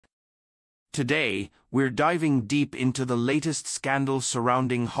Today, we're diving deep into the latest scandal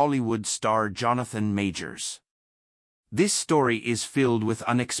surrounding Hollywood star Jonathan Majors. This story is filled with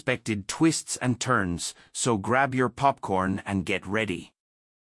unexpected twists and turns, so grab your popcorn and get ready.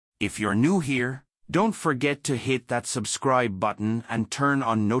 If you're new here, don't forget to hit that subscribe button and turn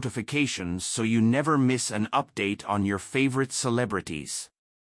on notifications so you never miss an update on your favorite celebrities.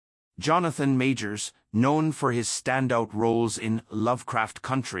 Jonathan Majors, known for his standout roles in Lovecraft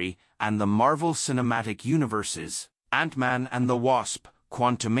Country and the Marvel Cinematic Universes, Ant-Man and the Wasp,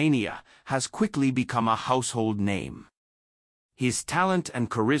 Quantumania, has quickly become a household name. His talent and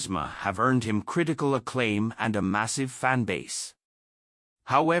charisma have earned him critical acclaim and a massive fanbase.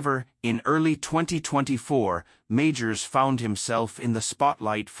 However, in early 2024, Majors found himself in the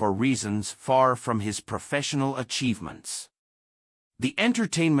spotlight for reasons far from his professional achievements. The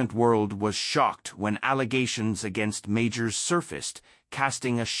entertainment world was shocked when allegations against Majors surfaced,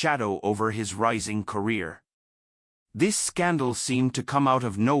 casting a shadow over his rising career. This scandal seemed to come out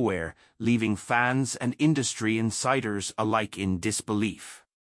of nowhere, leaving fans and industry insiders alike in disbelief.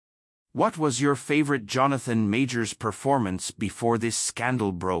 What was your favorite Jonathan Majors performance before this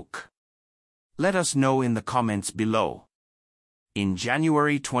scandal broke? Let us know in the comments below. In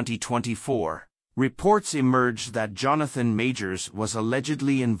January 2024, reports emerged that Jonathan Majors was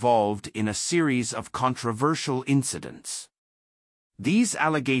allegedly involved in a series of controversial incidents. These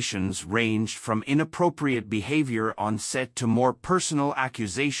allegations ranged from inappropriate behavior on set to more personal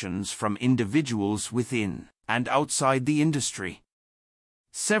accusations from individuals within and outside the industry.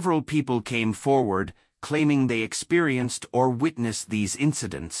 Several people came forward, claiming they experienced or witnessed these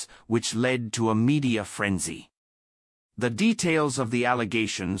incidents, which led to a media frenzy. The details of the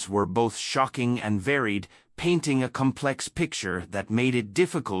allegations were both shocking and varied, painting a complex picture that made it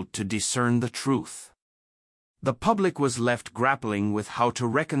difficult to discern the truth. The public was left grappling with how to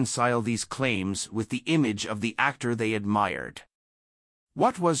reconcile these claims with the image of the actor they admired.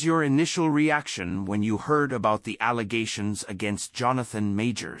 What was your initial reaction when you heard about the allegations against Jonathan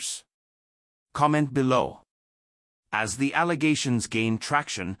Majors? Comment below. As the allegations gained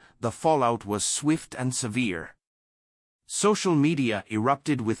traction, the fallout was swift and severe. Social media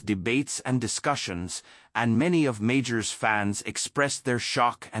erupted with debates and discussions, and many of Majors' fans expressed their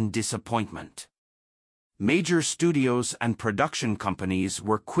shock and disappointment. Major studios and production companies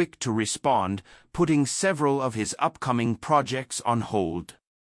were quick to respond, putting several of his upcoming projects on hold.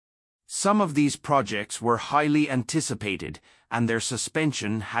 Some of these projects were highly anticipated, and their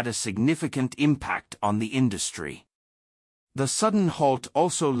suspension had a significant impact on the industry. The sudden halt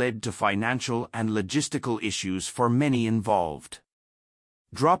also led to financial and logistical issues for many involved.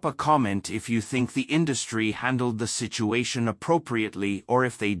 Drop a comment if you think the industry handled the situation appropriately or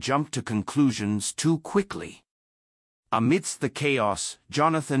if they jumped to conclusions too quickly. Amidst the chaos,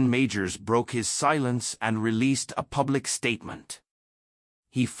 Jonathan Majors broke his silence and released a public statement.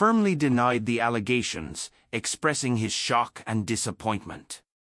 He firmly denied the allegations, expressing his shock and disappointment.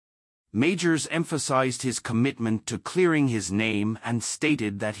 Majors emphasized his commitment to clearing his name and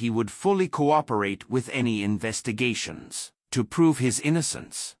stated that he would fully cooperate with any investigations to prove his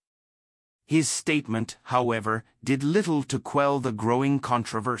innocence. His statement, however, did little to quell the growing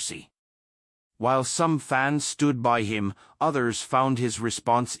controversy. While some fans stood by him, others found his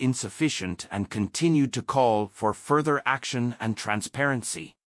response insufficient and continued to call for further action and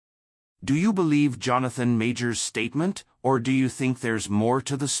transparency. Do you believe Jonathan Majors' statement, or do you think there's more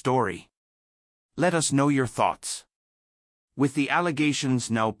to the story? Let us know your thoughts. With the allegations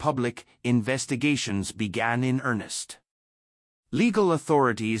now public, investigations began in earnest. Legal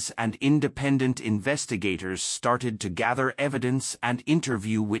authorities and independent investigators started to gather evidence and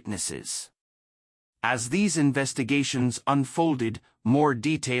interview witnesses. As these investigations unfolded, more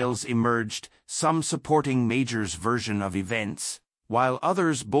details emerged, some supporting Majors' version of events, while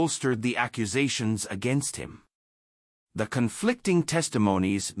others bolstered the accusations against him. The conflicting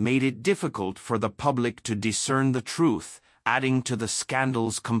testimonies made it difficult for the public to discern the truth, adding to the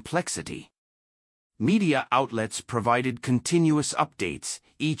scandal's complexity. Media outlets provided continuous updates,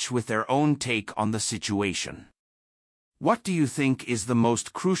 each with their own take on the situation. What do you think is the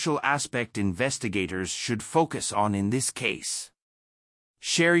most crucial aspect investigators should focus on in this case?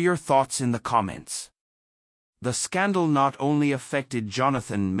 Share your thoughts in the comments. The scandal not only affected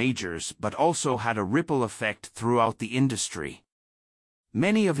Jonathan Majors but also had a ripple effect throughout the industry.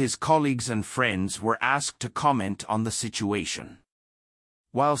 Many of his colleagues and friends were asked to comment on the situation.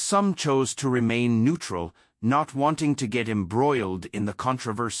 While some chose to remain neutral, not wanting to get embroiled in the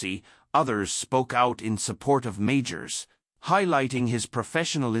controversy, others spoke out in support of Majors, highlighting his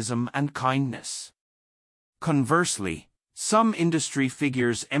professionalism and kindness. Conversely, Some industry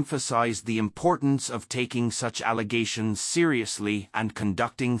figures emphasized the importance of taking such allegations seriously and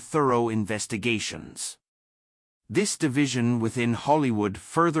conducting thorough investigations. This division within Hollywood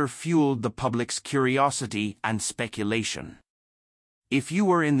further fueled the public's curiosity and speculation. If you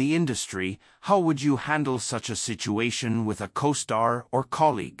were in the industry, how would you handle such a situation with a co-star or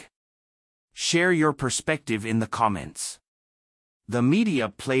colleague? Share your perspective in the comments. The media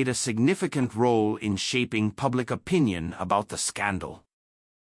played a significant role in shaping public opinion about the scandal.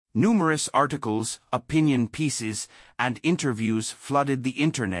 Numerous articles, opinion pieces, and interviews flooded the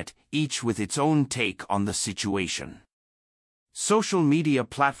internet, each with its own take on the situation. Social media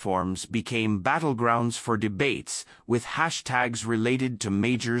platforms became battlegrounds for debates, with hashtags related to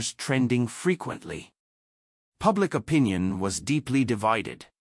Majors trending frequently. Public opinion was deeply divided.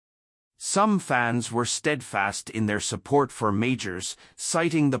 Some fans were steadfast in their support for Majors,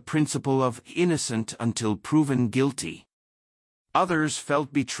 citing the principle of innocent until proven guilty. Others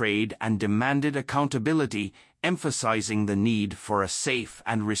felt betrayed and demanded accountability, emphasizing the need for a safe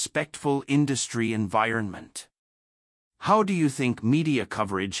and respectful industry environment. How do you think media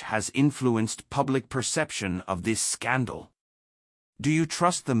coverage has influenced public perception of this scandal? Do you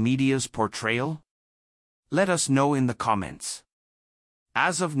trust the media's portrayal? Let us know in the comments.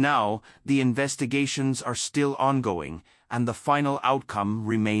 As of now, the investigations are still ongoing, and the final outcome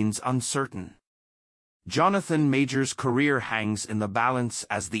remains uncertain. Jonathan Majors' career hangs in the balance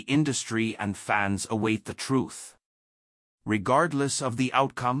as the industry and fans await the truth. Regardless of the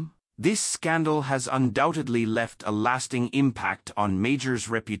outcome, this scandal has undoubtedly left a lasting impact on Majors'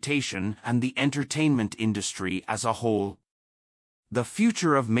 reputation and the entertainment industry as a whole. The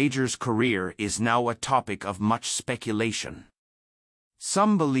future of Majors' career is now a topic of much speculation.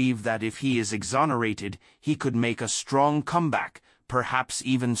 Some believe that if he is exonerated, he could make a strong comeback, perhaps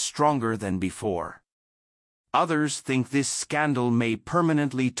even stronger than before. Others think this scandal may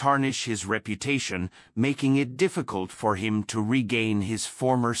permanently tarnish his reputation, making it difficult for him to regain his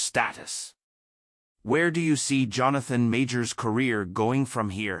former status. Where do you see Jonathan Majors' career going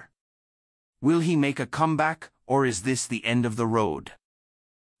from here? Will he make a comeback, or is this the end of the road?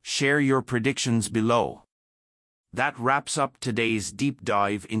 Share your predictions below. That wraps up today's deep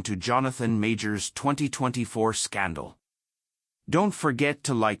dive into Jonathan Majors' 2024 scandal. Don't forget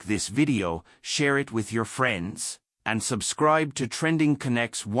to like this video, share it with your friends, and subscribe to Trending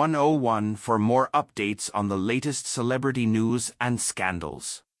Connects 101 for more updates on the latest celebrity news and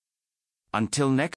scandals. Until next